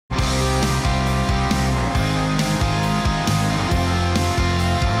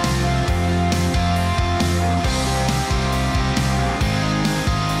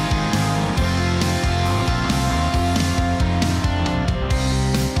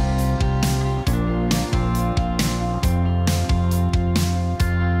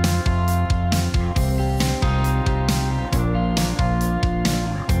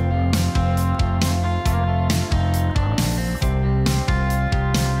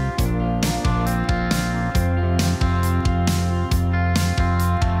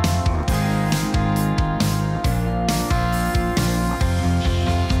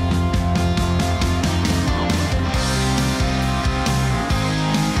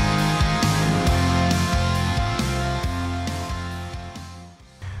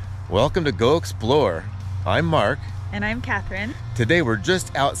Welcome to Go Explore. I'm Mark. And I'm Catherine. Today we're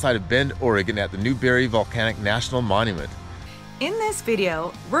just outside of Bend, Oregon at the Newberry Volcanic National Monument. In this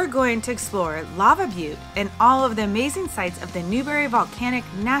video, we're going to explore Lava Butte and all of the amazing sights of the Newberry Volcanic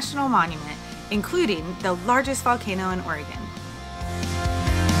National Monument, including the largest volcano in Oregon.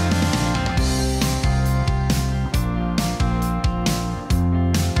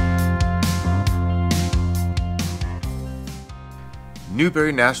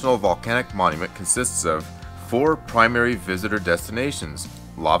 Newberry National Volcanic Monument consists of 4 primary visitor destinations: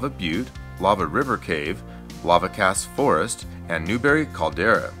 Lava Butte, Lava River Cave, Lava Cast Forest, and Newberry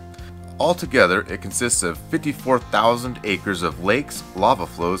Caldera. Altogether, it consists of 54,000 acres of lakes, lava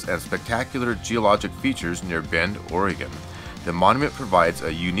flows, and spectacular geologic features near Bend, Oregon. The monument provides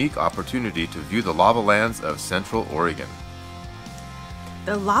a unique opportunity to view the lava lands of Central Oregon.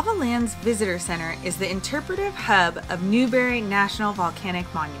 The Lava Lands Visitor Center is the interpretive hub of Newberry National Volcanic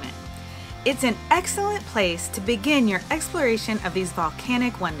Monument. It's an excellent place to begin your exploration of these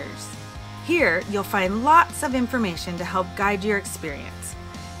volcanic wonders. Here, you'll find lots of information to help guide your experience.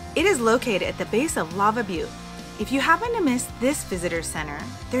 It is located at the base of Lava Butte. If you happen to miss this visitor center,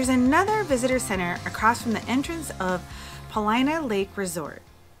 there's another visitor center across from the entrance of Paulina Lake Resort.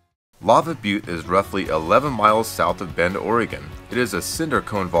 Lava Butte is roughly 11 miles south of Bend, Oregon. It is a cinder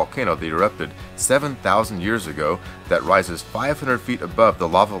cone volcano that erupted 7,000 years ago that rises 500 feet above the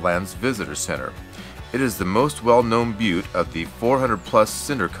Lava Lands Visitor Center. It is the most well-known butte of the 400-plus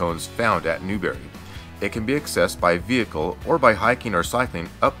cinder cones found at Newberry. It can be accessed by vehicle or by hiking or cycling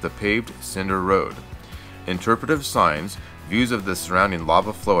up the paved cinder road. Interpretive signs, views of the surrounding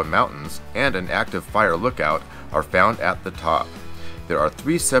lava flow and mountains, and an active fire lookout are found at the top. There are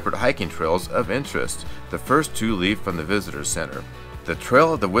 3 separate hiking trails of interest. The first 2 lead from the Visitor Center. The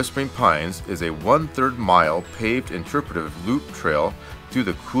Trail of the Whispering Pines is a 1/3 mile paved interpretive loop trail through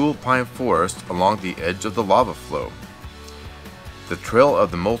the cool pine forest along the edge of the lava flow. The Trail of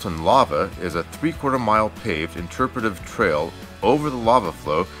the Molten Lava is a 3/4 mile paved interpretive trail over the lava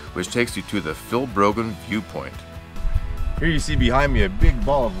flow, which takes you to the Phil Brogan viewpoint. Here you see behind me a big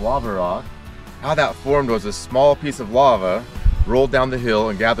ball of lava rock. How that formed was a small piece of lava rolled down the hill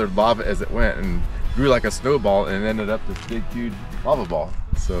and gathered lava as it went and grew like a snowball and ended up this big huge lava ball.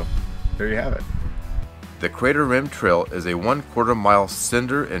 So there you have it. The Crater Rim Trail is a 1/4 mile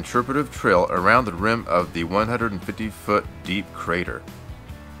cinder interpretive trail around the rim of the 150-foot deep crater.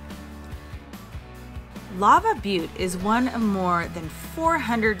 Lava Butte is one of more than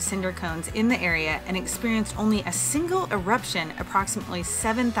 400 cinder cones in the area and experienced only a single eruption approximately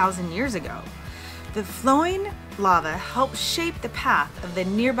 7,000 years ago. The flowing lava helped shape the path of the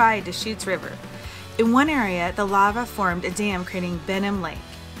nearby Deschutes River. In one area, the lava formed a dam creating Benham Lake.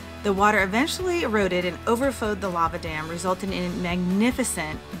 The water eventually eroded and overflowed the lava dam, resulting in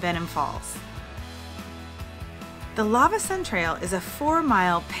magnificent Benham Falls. The Lava Sun Trail is a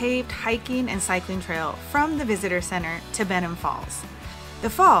 4-mile paved hiking and cycling trail from the Visitor Center to Benham Falls. The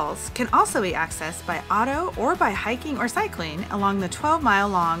falls can also be accessed by auto or by hiking or cycling along the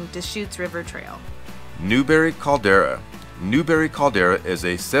 12-mile-long Deschutes River Trail. Newberry Caldera. Newberry Caldera is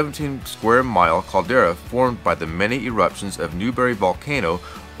a 17-square-mile caldera formed by the many eruptions of Newberry volcano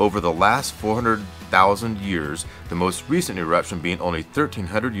over the last 400,000 years, the most recent eruption being only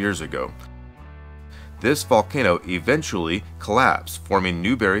 1,300 years ago. This volcano eventually collapsed, forming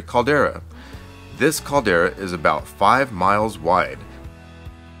Newberry Caldera. This caldera is about 5 miles wide.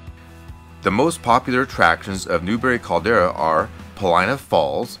 The most popular attractions of Newberry Caldera are Paulina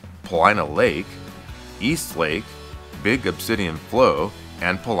Falls, Paulina Lake, East Lake, Big Obsidian Flow,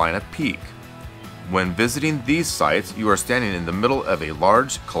 and Paulina Peak. When visiting these sites, you are standing in the middle of a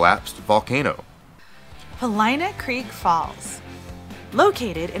large collapsed volcano. Paulina Creek Falls.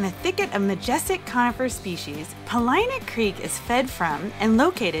 Located in a thicket of majestic conifer species, Paulina Creek is fed from and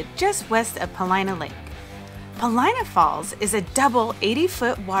located just west of Paulina Lake. Paulina Falls is a double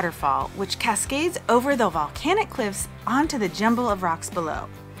 80-foot waterfall which cascades over the volcanic cliffs onto the jumble of rocks below.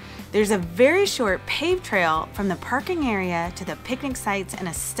 There's a very short paved trail from the parking area to the picnic sites and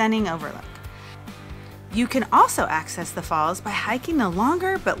a stunning overlook. You can also access the falls by hiking the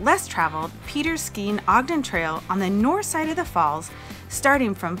longer but less traveled Peter Skeen Ogden Trail on the north side of the falls,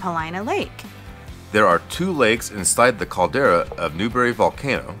 starting from Paulina Lake. There are 2 lakes inside the caldera of Newberry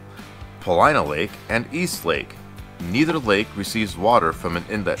Volcano, Paulina Lake and East Lake. Neither lake receives water from an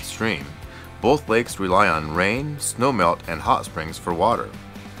inlet stream. Both lakes rely on rain, snowmelt, and hot springs for water.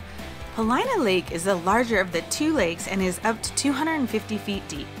 Paulina Lake is the larger of the 2 lakes and is up to 250 feet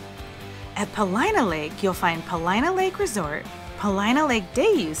deep. At Paulina Lake, you'll find Paulina Lake Resort, Paulina Lake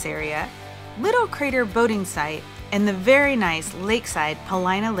Day Use Area, Little Crater Boating Site, and the very nice lakeside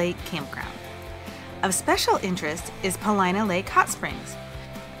Paulina Lake Campground. Of special interest is Paulina Lake Hot Springs.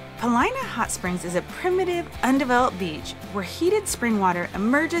 Paulina Hot Springs is a primitive, undeveloped beach where heated spring water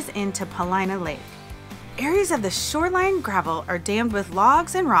emerges into Paulina Lake. Areas of the shoreline gravel are dammed with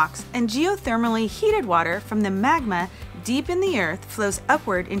logs and rocks, and geothermally heated water from the magma deep in the earth flows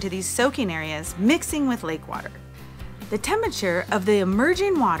upward into these soaking areas, mixing with lake water. The temperature of the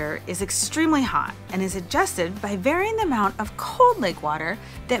emerging water is extremely hot and is adjusted by varying the amount of cold lake water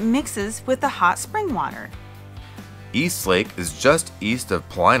that mixes with the hot spring water. East Lake is just east of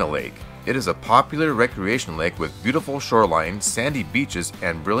Paulina Lake. It is a popular recreation lake with beautiful shoreline, sandy beaches,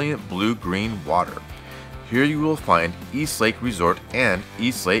 and brilliant blue-green water. Here you will find East Lake Resort and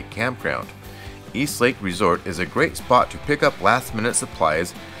East Lake Campground. East Lake Resort is a great spot to pick up last-minute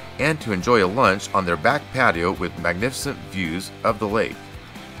supplies and to enjoy a lunch on their back patio with magnificent views of the lake.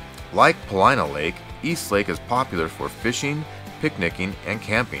 Like Paulina Lake, East Lake is popular for fishing, picnicking, and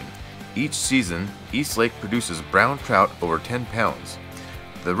camping. Each season, East Lake produces brown trout over 10 pounds.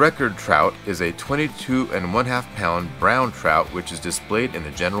 The record trout is a 22.5 pound brown trout which is displayed in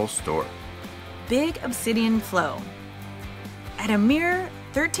the general store. Big Obsidian Flow. At a mere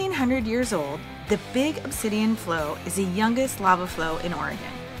 1,300 years old, the Big Obsidian Flow is the youngest lava flow in Oregon.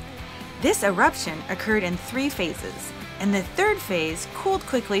 This eruption occurred in 3 phases, and the 3rd phase cooled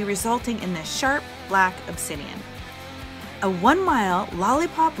quickly, resulting in the sharp black obsidian. A 1-mile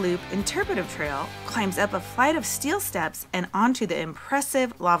lollipop loop interpretive trail climbs up a flight of steel steps and onto the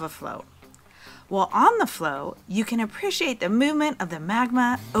impressive lava flow. While on the flow, you can appreciate the movement of the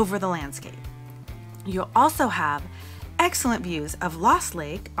magma over the landscape. You'll also have excellent views of Lost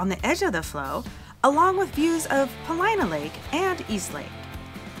Lake on the edge of the flow, along with views of Paulina Lake and East Lake.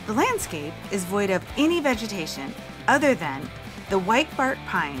 The landscape is void of any vegetation other than the white bark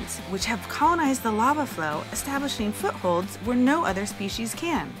pines, which have colonized the lava flow, establishing footholds where no other species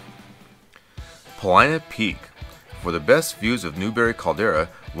can. Paulina Peak. For the best views of Newberry Caldera,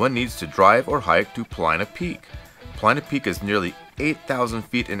 one needs to drive or hike to Paulina Peak. Paulina Peak is nearly 8,000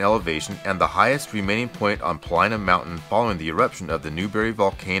 feet in elevation and the highest remaining point on Paulina Mountain following the eruption of the Newberry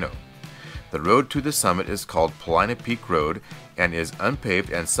volcano. The road to the summit is called Paulina Peak Road and is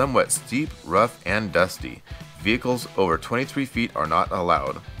unpaved and somewhat steep, rough, and dusty. Vehicles over 23 feet are not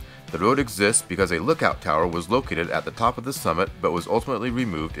allowed. The road exists because a lookout tower was located at the top of the summit but was ultimately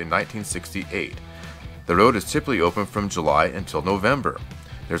removed in 1968. The road is typically open from July until November.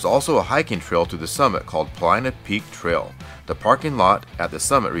 There's also a hiking trail to the summit called Paulina Peak Trail. The parking lot at the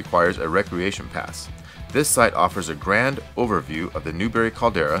summit requires a recreation pass. This site offers a grand overview of the Newberry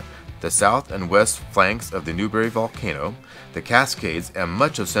Caldera, the south and west flanks of the Newberry volcano, the Cascades, and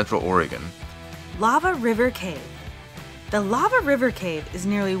much of central Oregon. Lava River Cave. The Lava River Cave is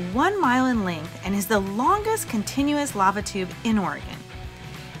nearly 1 mile in length and is the longest continuous lava tube in Oregon.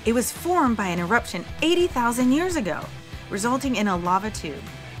 It was formed by an eruption 80,000 years ago, resulting in a lava tube.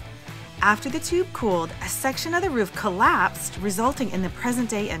 After the tube cooled, a section of the roof collapsed, resulting in the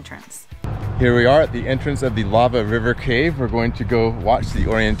present-day entrance. Here we are at the entrance of the Lava River Cave. We're going to go watch the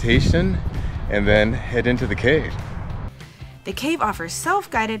orientation and then head into the cave. The cave offers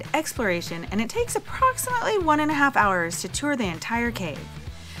self-guided exploration, and it takes approximately 1.5 hours to tour the entire cave.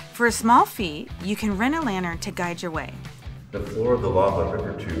 For a small fee, you can rent a lantern to guide your way. The floor of the lava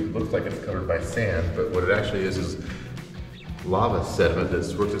river tube looks like it's covered by sand, but what it actually is lava sediment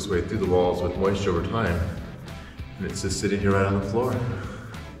that's worked its way through the walls with moisture over time, and it's just sitting here right on the floor.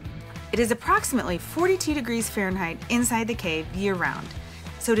 It is approximately 42 degrees Fahrenheit inside the cave year-round,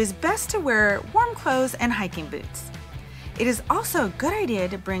 so it is best to wear warm clothes and hiking boots. It is also a good idea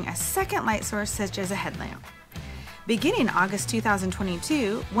to bring a second light source such as a headlamp. Beginning August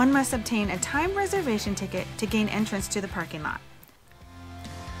 2022, one must obtain a time reservation ticket to gain entrance to the parking lot.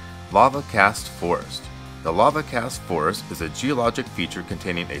 Lava Cast Forest. The Lava Cast Forest is a geologic feature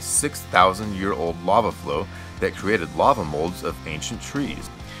containing a 6,000-year-old lava flow that created lava molds of ancient trees.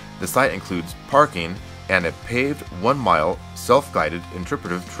 The site includes parking and a paved 1-mile self-guided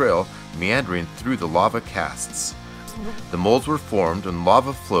interpretive trail meandering through the lava casts. The molds were formed when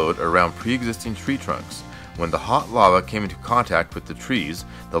lava flowed around pre-existing tree trunks. When the hot lava came into contact with the trees,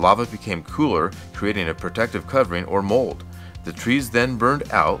 the lava became cooler, creating a protective covering or mold. The trees then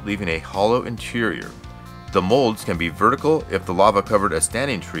burned out, leaving a hollow interior. The molds can be vertical if the lava covered a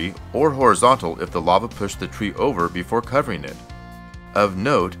standing tree, or horizontal if the lava pushed the tree over before covering it. Of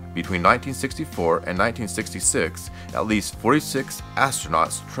note, between 1964 and 1966, at least 46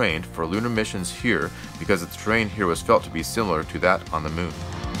 astronauts trained for lunar missions here because the terrain here was felt to be similar to that on the moon.